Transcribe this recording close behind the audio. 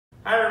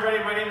Hi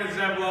everybody, my name is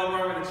Zeb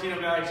Lobar with the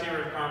Chino Valley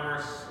Chamber of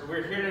Commerce.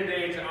 We're here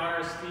today to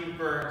honor Steve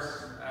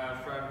Burns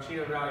from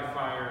Chino Valley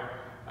Fire.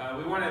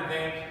 We want to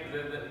thank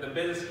the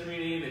business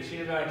community. The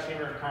Chino Valley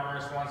Chamber of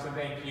Commerce wants to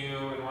thank you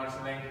and wants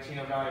to thank the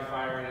Chino Valley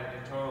Fire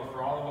in total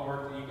for all of the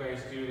work that you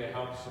guys do to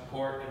help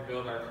support and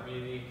build our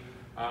community.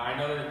 I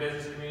know that the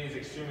business community is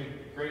extremely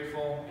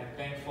grateful and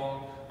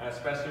thankful,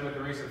 especially with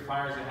the recent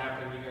fires that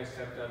happened. You guys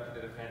stepped up and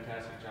did a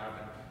fantastic job.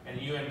 And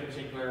you in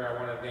particular,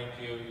 I want to thank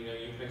you. You know,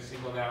 you've been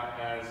singled out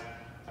as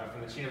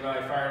from the Chino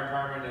Valley Fire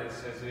Department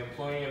as the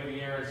Employee of the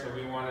Year, and so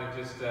we want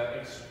to just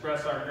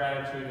express our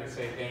gratitude and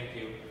say thank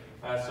you.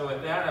 So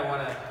with that, I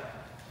want to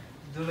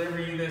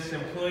deliver you this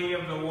Employee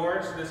of the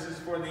Award. So this is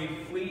for the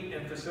Fleet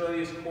and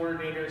Facilities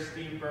Coordinator,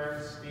 Steve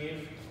Burns.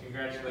 Steve,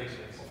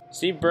 congratulations.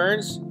 Steve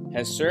Burns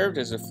has served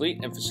as the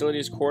Fleet and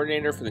Facilities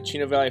Coordinator for the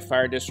Chino Valley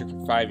Fire District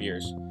for 5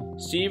 years.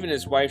 Steve and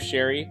his wife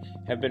Sheri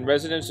have been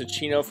residents of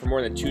Chino for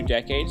more than 2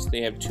 decades.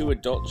 They have 2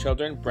 adult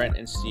children, Brent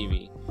and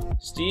Stevie.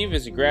 Steve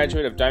is a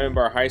graduate of Diamond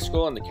Bar High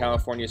School and the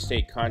California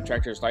State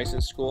Contractors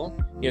License School.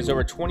 He has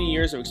over 20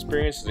 years of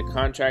experience as a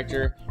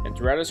contractor, and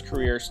throughout his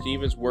career,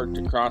 Steve has worked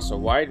across a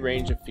wide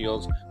range of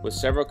fields with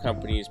several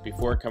companies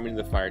before coming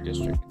to the fire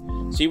district.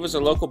 Steve was a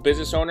local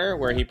business owner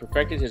where he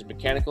perfected his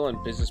mechanical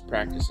and business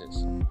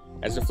practices.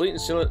 As the Fleet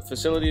and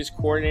Facilities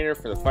Coordinator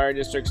for the Fire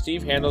District,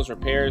 Steve handles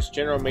repairs,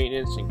 general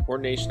maintenance, and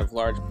coordination of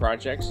large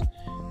projects.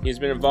 He has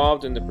been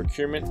involved in the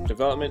procurement,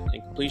 development,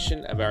 and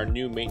completion of our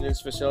new maintenance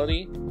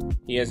facility.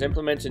 He has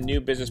implemented new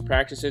business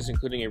practices,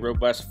 including a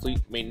robust fleet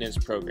maintenance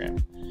program.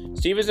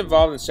 Steve is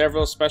involved in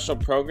several special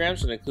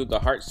programs that include the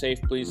Heart Safe,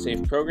 Bleed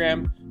Safe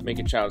program, Make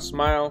a Child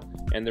Smile,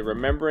 and the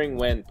Remembering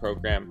When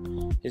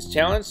program. His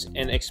talents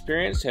and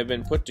experience have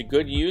been put to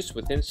good use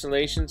with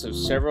installations of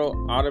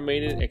several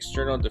automated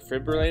external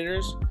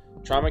defibrillators,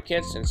 trauma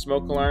kits, and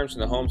smoke alarms in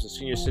the homes of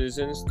senior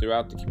citizens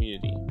throughout the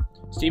community.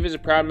 Steve is a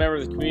proud member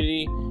of the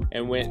community,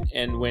 and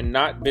when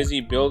not busy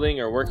building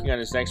or working on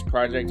his next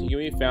project, he can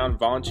be found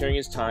volunteering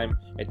his time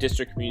at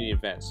district community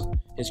events.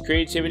 His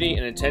creativity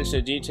and attention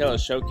to detail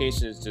is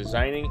showcased in his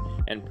designing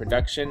and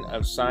production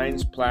of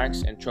signs,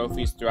 plaques, and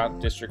trophies throughout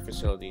district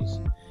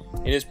facilities.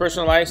 In his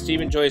personal life,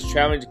 Steve enjoys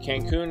traveling to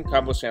Cancun,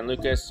 Cabo San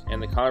Lucas,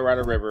 and the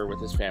Colorado River with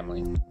his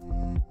family.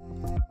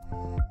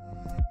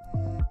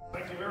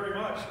 Thank you very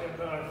much,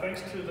 and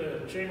thanks to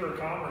the Chamber of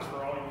Commerce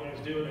for all you guys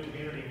do in the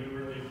community. We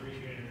really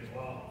appreciate it as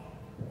well.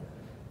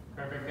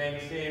 Perfect,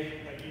 thanks Steve.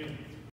 Thank you.